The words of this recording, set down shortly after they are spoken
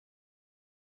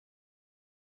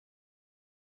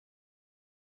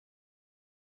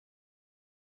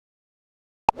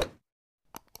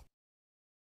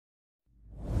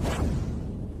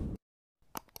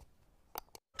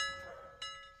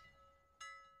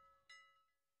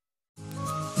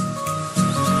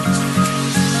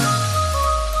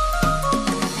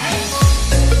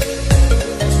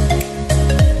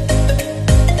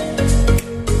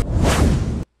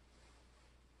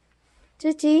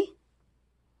Tutty?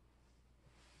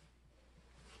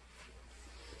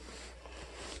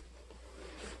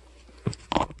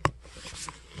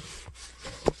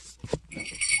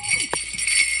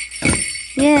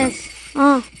 Yes.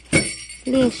 Oh,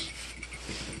 please.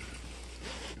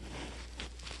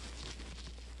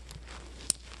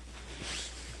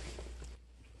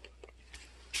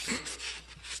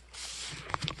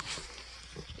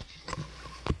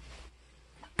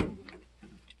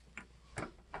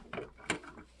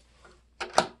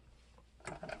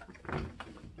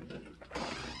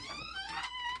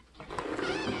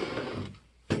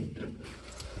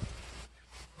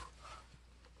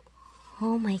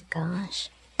 Oh my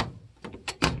gosh.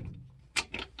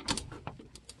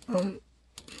 Oh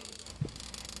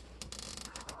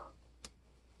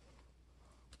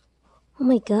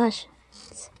my gosh.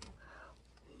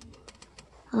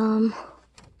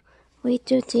 Wait,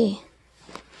 Tutty.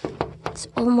 It's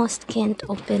almost can't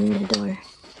open the door.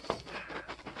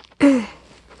 The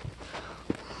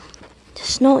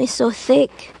snow is so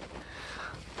thick.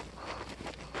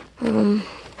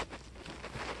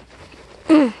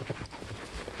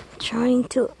 Trying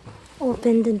to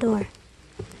open the door.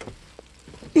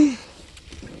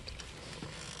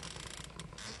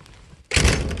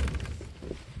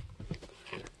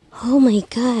 Oh my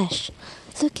gosh,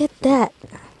 look at that.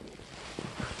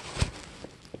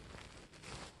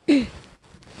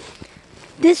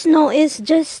 This snow is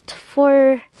just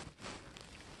for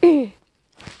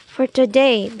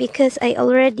today because I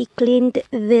already cleaned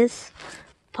this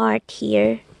part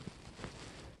here.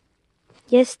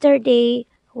 Yesterday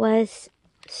was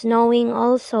snowing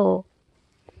also,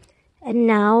 and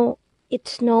now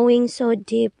it's snowing so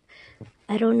deep.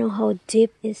 I don't know how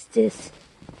deep is this.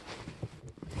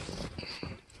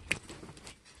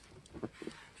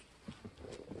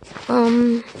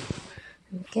 I'm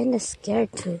kinda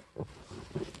scared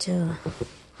to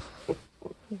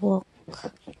walk.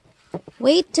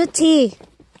 Wait, Tutty,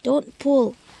 don't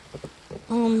pull.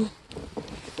 Oh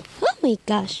my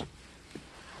gosh.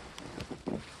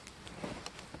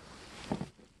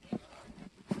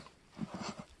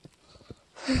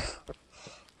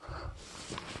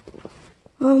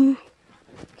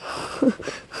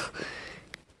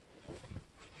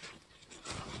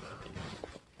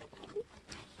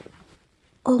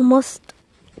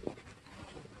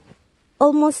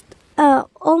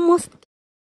 Almost.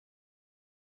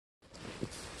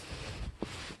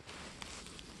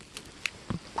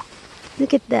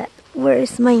 Look at that. Where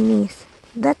is my niece?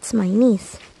 That's my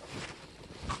niece.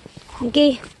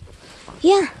 Okay.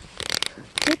 Yeah.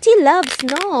 Tutty loves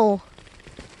snow.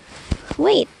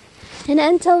 Wait. And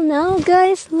until now,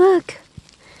 guys, look.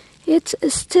 It's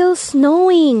still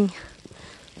snowing.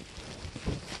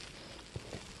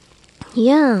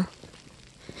 Yeah.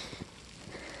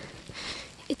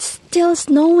 It's still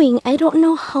snowing. I don't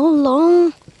know how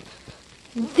long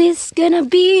this gonna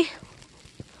be,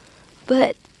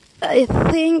 but I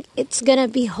think it's gonna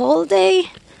be whole day.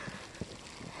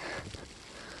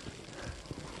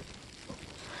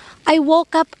 I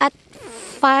woke up at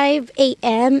 5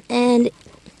 a.m. and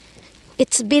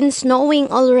it's been snowing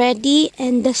already,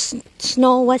 and the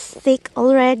snow was thick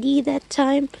already that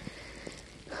time.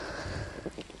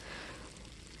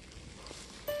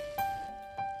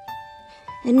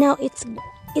 And now it's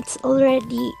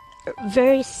already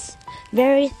very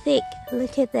thick.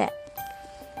 Look at that.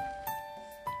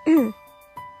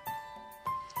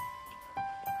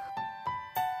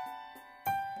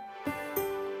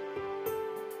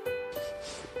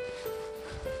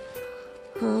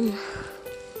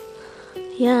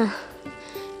 Yeah,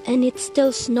 and it's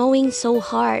still snowing so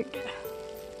hard.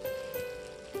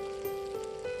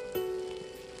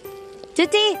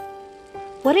 Tutty,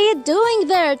 what are you doing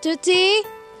there, Tutty?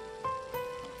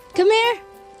 Come here.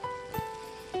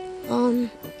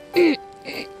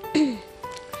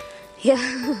 Yeah.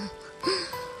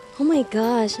 Oh my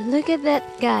gosh, look at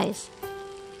that, guys.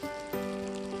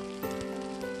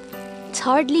 It's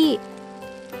hardly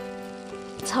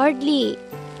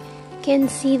can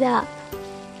see the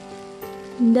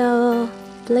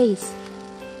place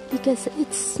because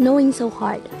it's snowing so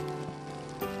hard.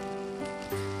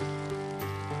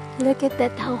 Look at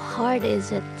that, how hard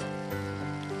is it?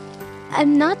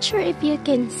 I'm not sure if you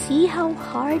can see how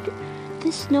hard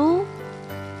the snow.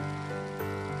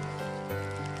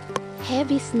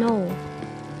 Heavy snow.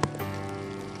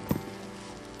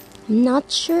 I'm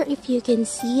not sure if you can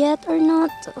see it or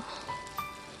not.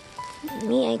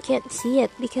 Me, I can't see it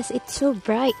because it's so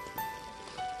bright.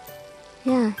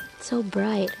 Yeah, it's so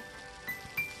bright.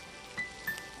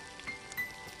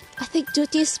 I think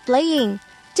Tutty is playing.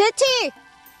 Tutty!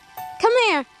 Come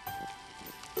here!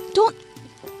 Don't...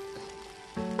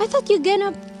 I thought you're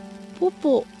gonna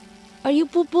poo-poo. Are you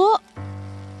poo-poo?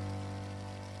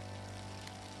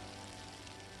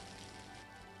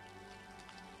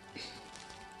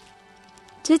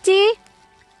 Tutty?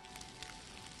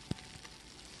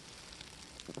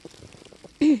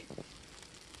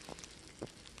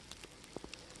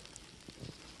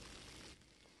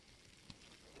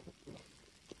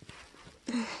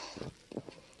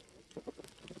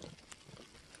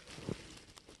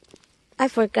 I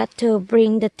forgot to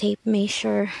bring the tape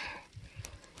measure,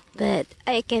 but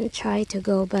I can try to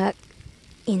go back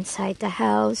inside the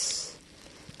house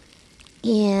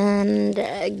and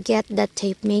get the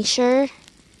tape measure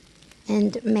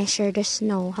and measure the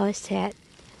snow. How is that?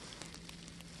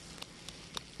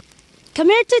 Come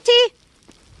here, Tutty.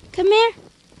 Come here.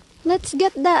 Let's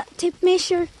get the tape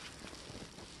measure.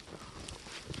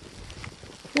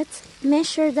 Let's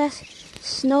measure the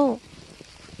snow.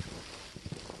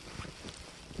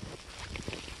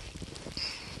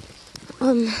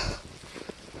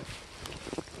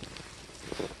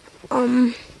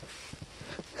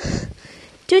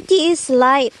 Tutty is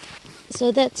light,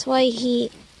 so that's why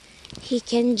he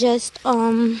can just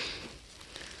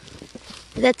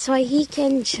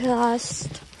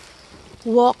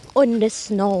walk on the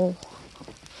snow.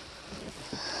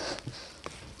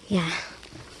 Yeah.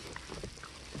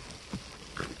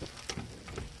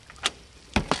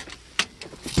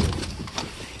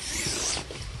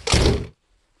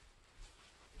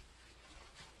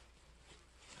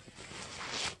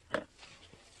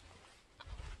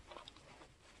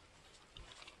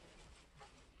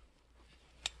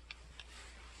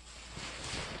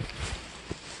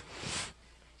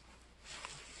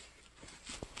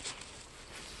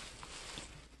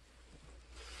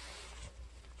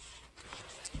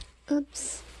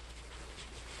 Oops.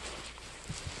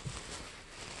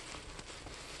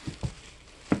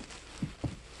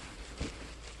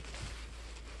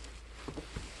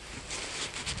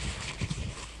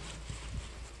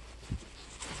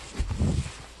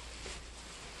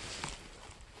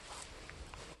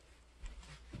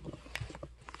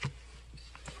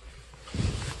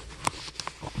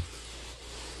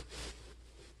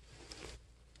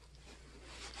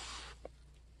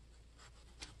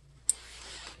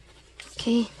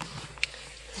 Okay,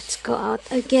 let's go out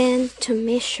again to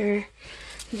measure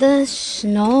the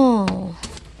snow.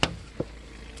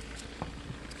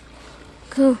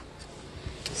 Cool.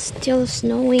 Still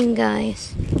snowing,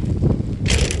 guys.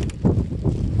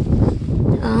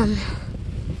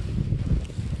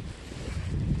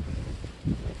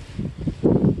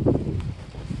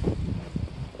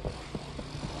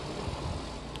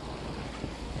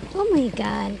 Oh my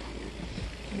God,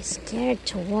 I'm scared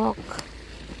to walk.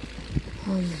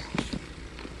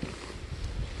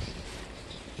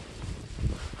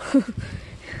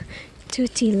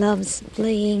 Tutty loves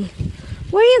playing.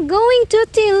 Where are you going,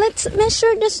 Tutty? Let's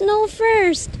measure the snow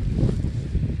first.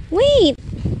 Wait,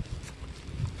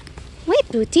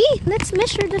 Tutty. Let's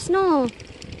measure the snow.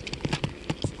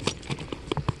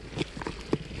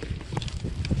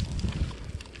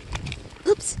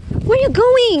 Oops, where are you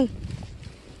going?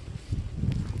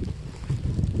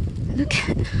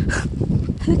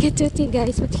 Look at Tutty,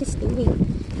 guys, what he's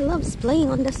doing. He loves playing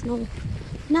on the snow.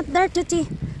 Not there, Tutty.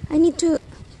 I need to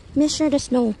measure the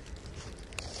snow.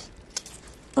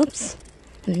 Oops.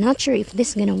 I'm not sure if this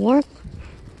is gonna work.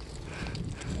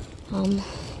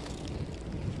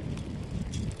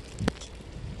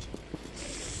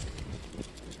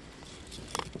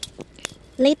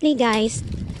 Lately, guys,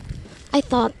 I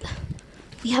thought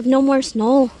we have no more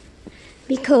snow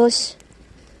because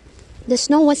the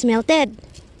snow was melted.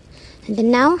 And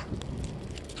then now,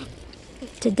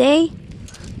 today,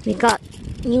 we got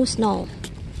new snow.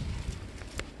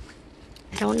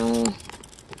 I don't know.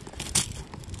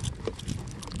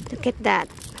 Look at that.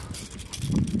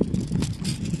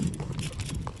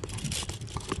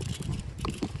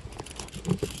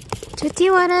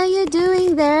 Tutty, what are you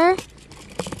doing there?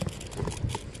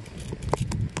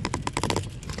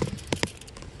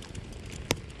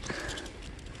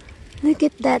 Look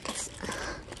at that.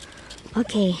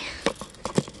 Okay.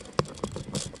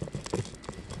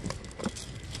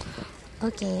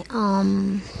 Okay,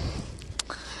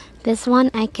 this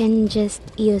one I can just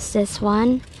use this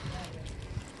one.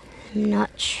 I'm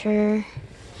not sure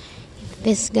if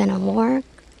this is gonna work.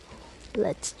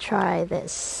 Let's try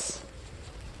this.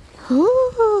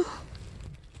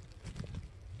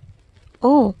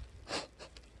 Oh,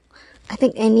 I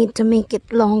think I need to make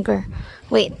it longer.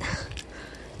 Wait.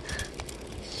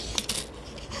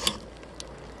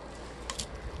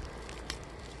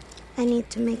 I need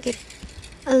to make it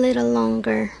a little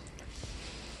longer.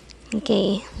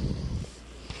 Okay.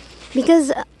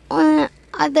 Because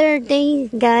other day,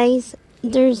 guys,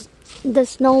 the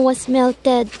snow was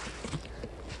melted.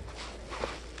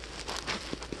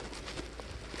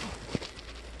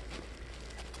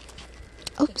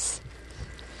 Oops.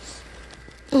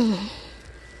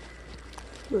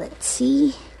 Let's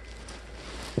see.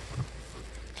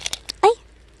 Ay.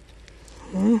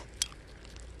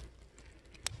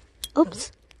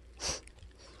 Oops.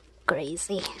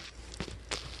 Crazy.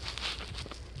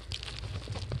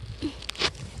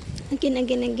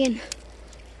 Again.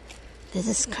 This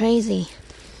is crazy.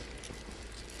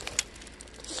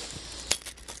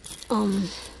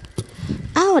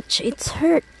 Ouch, it's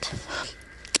hurt.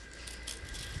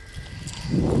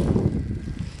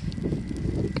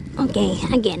 Okay,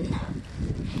 again.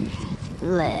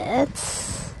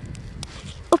 Let's...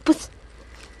 Oops.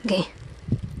 Okay.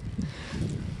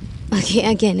 Okay,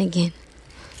 again.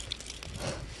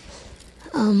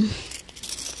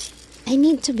 I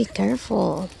need to be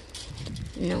careful.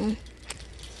 No.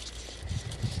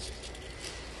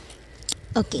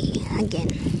 Okay, again.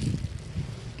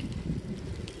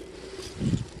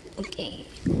 Okay.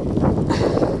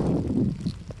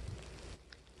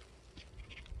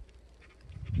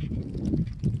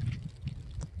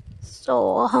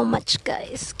 So, how much,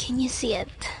 guys? Can you see it?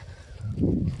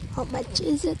 How much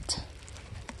is it?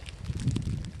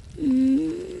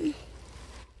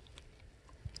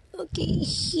 Okay,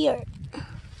 here.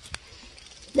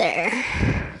 There.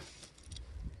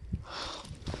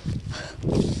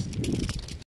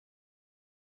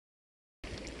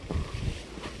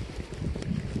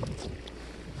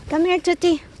 Come here,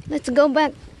 Tutty. Let's go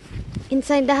back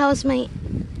inside the house.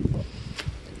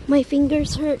 My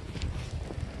fingers hurt.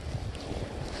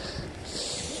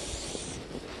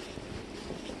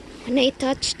 When I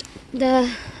touched the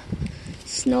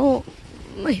snow,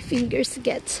 my fingers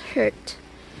gets hurt.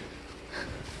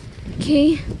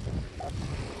 Okay.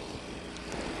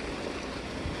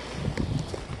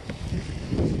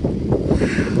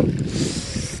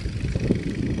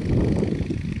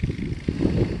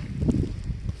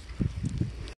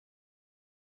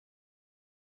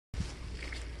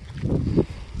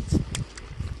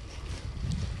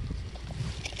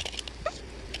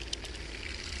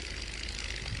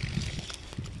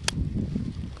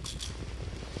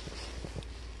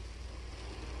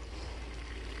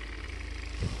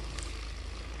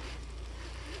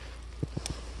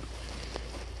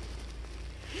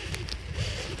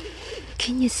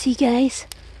 Can you see, guys,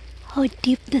 how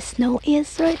deep the snow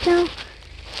is right now?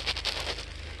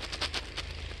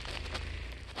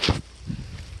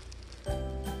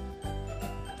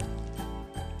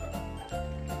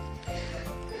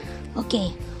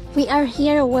 Okay, we are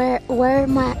here where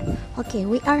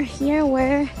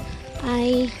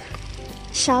I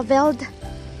shoveled,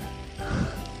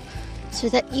 so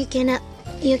that you cannot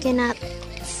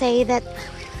say that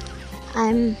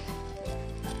I'm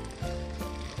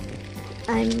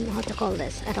how to call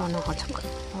this. I don't know how to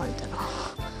call it.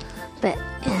 But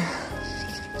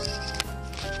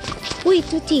wait,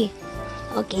 Tutty.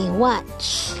 Okay,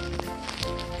 watch.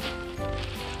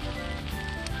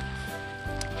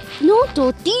 No,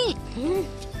 Tutty.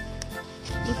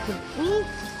 Wait.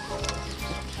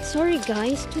 Sorry,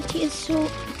 guys. Tutty is so.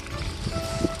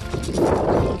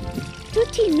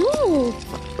 Tutty, no.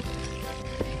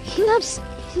 He loves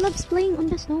playing on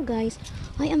the snow, guys.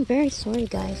 I am very sorry,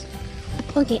 guys.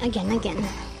 Okay, again.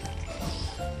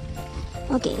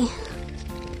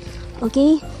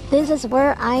 Okay, this is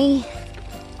where I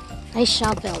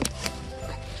shoveled.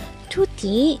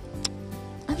 Tutty,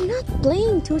 I'm not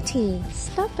playing, Tutty.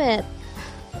 Stop it.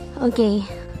 Okay.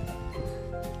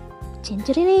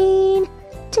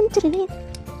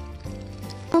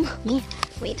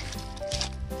 Wait.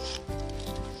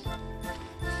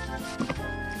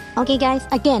 Okay, guys,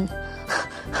 again.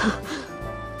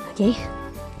 Okay.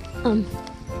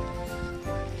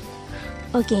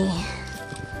 Okay.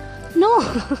 No.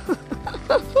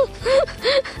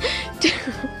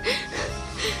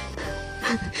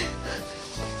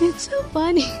 It's so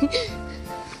funny.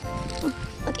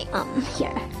 Okay,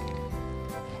 here.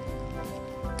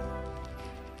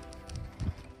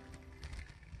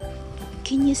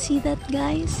 Can you see that,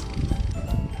 guys?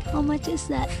 How much is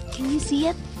that? Can you see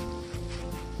it?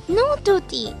 No,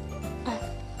 Tutty.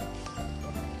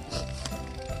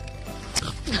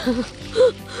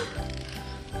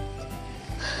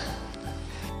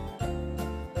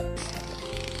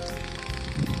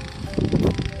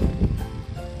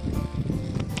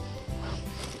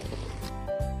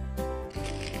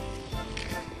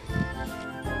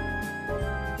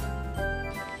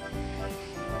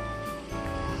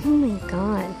 Oh my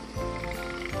god.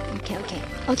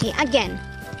 Okay, again,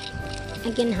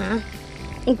 huh?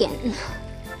 Again.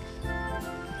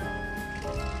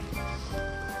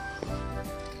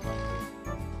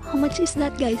 much is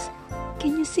that, guys?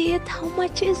 Can you see it? How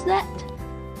much is that?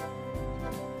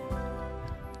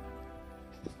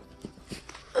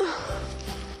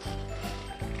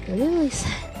 Really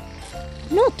sad.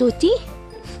 No, Tutty.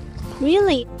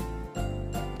 Really.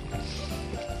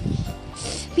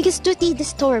 Because Tutty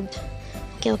disturbed.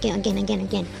 Okay,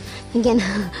 again.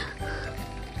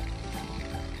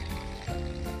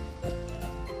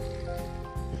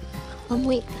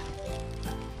 Wait.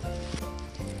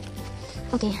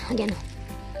 Okay, again.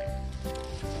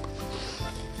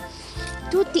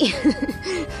 Tutty.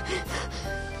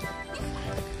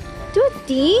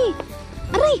 Tutty.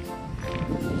 Aray.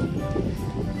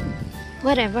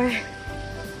 Whatever.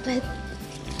 But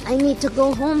I need to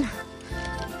go home.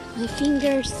 My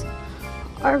fingers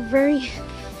are very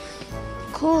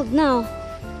cold now.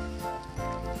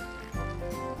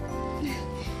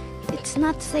 It's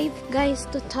not safe, guys,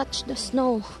 to touch the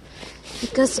snow,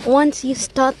 because once you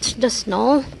touch the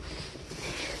snow,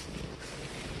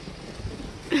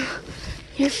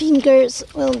 your fingers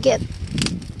will get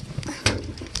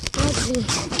ugly.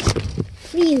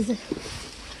 Freeze.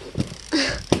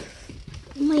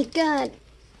 Oh my god.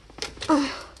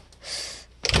 Oh.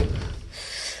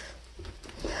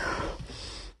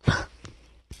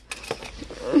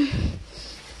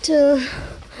 Oh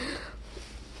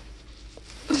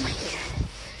my god.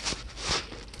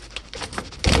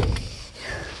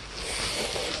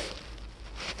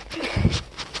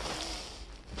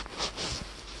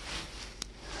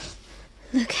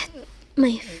 Look at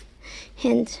my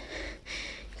hand.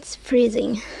 It's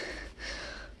freezing.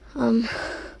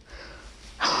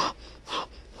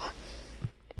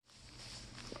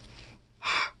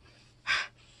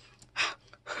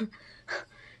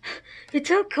 It's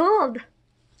so cold.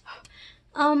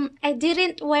 I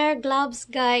didn't wear gloves,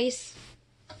 guys,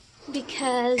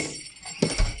 because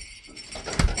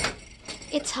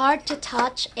it's hard to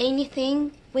touch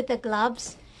anything with the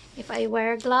gloves if I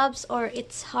wear gloves, or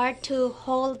it's hard to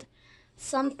hold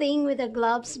something with the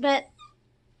gloves. But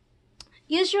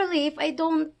usually if I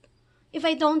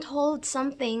don't hold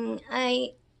something,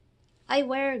 I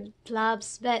wear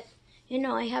gloves. But you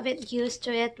know, I haven't used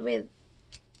to it with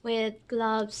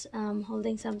gloves,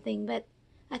 holding something, but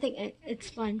I think it's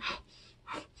fun.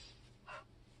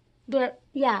 But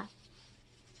yeah,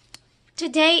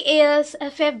 today is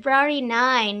February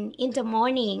 9 in the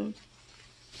morning.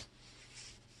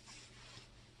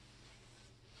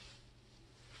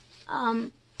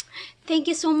 Thank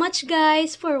you so much,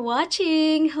 guys, for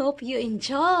watching. Hope you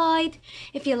enjoyed.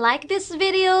 If you like this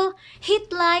video,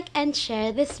 hit like and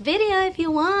share this video if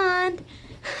you want.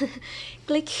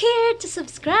 Click here to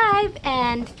subscribe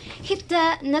and hit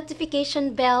the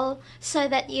notification bell so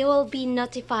that you will be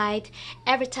notified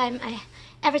every time I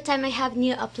have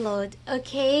new upload.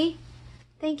 Okay?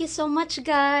 Thank you so much,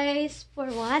 guys,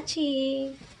 for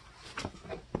watching.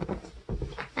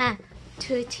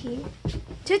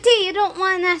 Tutty, you don't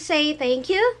wanna say thank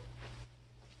you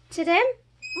to them?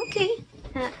 Okay.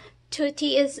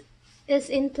 Tutty is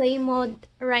in play mode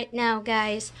right now,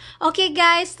 guys. Okay,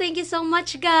 guys, thank you so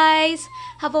much, guys.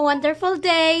 Have a wonderful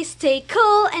day. Stay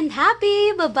cool and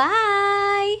happy.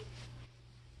 Bye-bye.